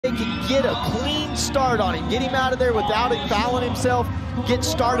They can get a clean start on him, get him out of there without him fouling himself, get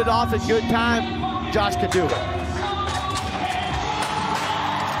started off in good time, Josh can do it.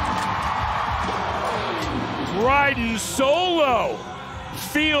 Ridin Solo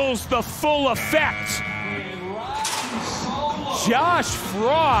feels the full effect. Josh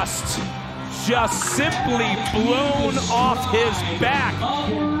Frost just simply blown off his back.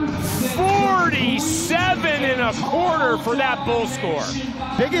 47.25 for that bull score.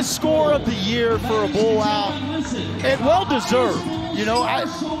 Biggest score of the year for a bull out, and well deserved. You know, I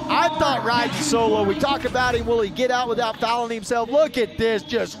thought Ridin Solo, we talk about him, will he get out without fouling himself? Look at this,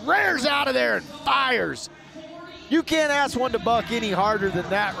 just rears out of there and fires. You can't ask one to buck any harder than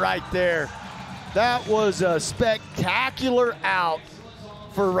that right there. That was a spectacular out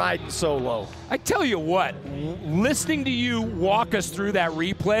for Ridin Solo. I tell you what, listening to you walk us through that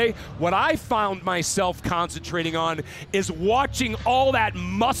replay, what I found myself concentrating on is watching all that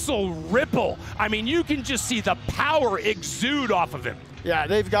muscle ripple. I mean, you can just see the power exude off of him. Yeah,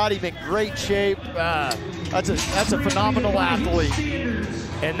 they've got him in great shape. That's a phenomenal athlete.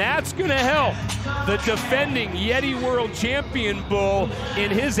 And that's gonna help the defending Yeti World Champion bull in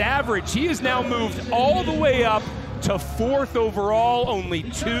his average. He has now moved all the way up to 4th overall, only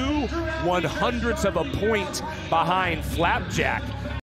 2/100ths of a point behind Flapjack.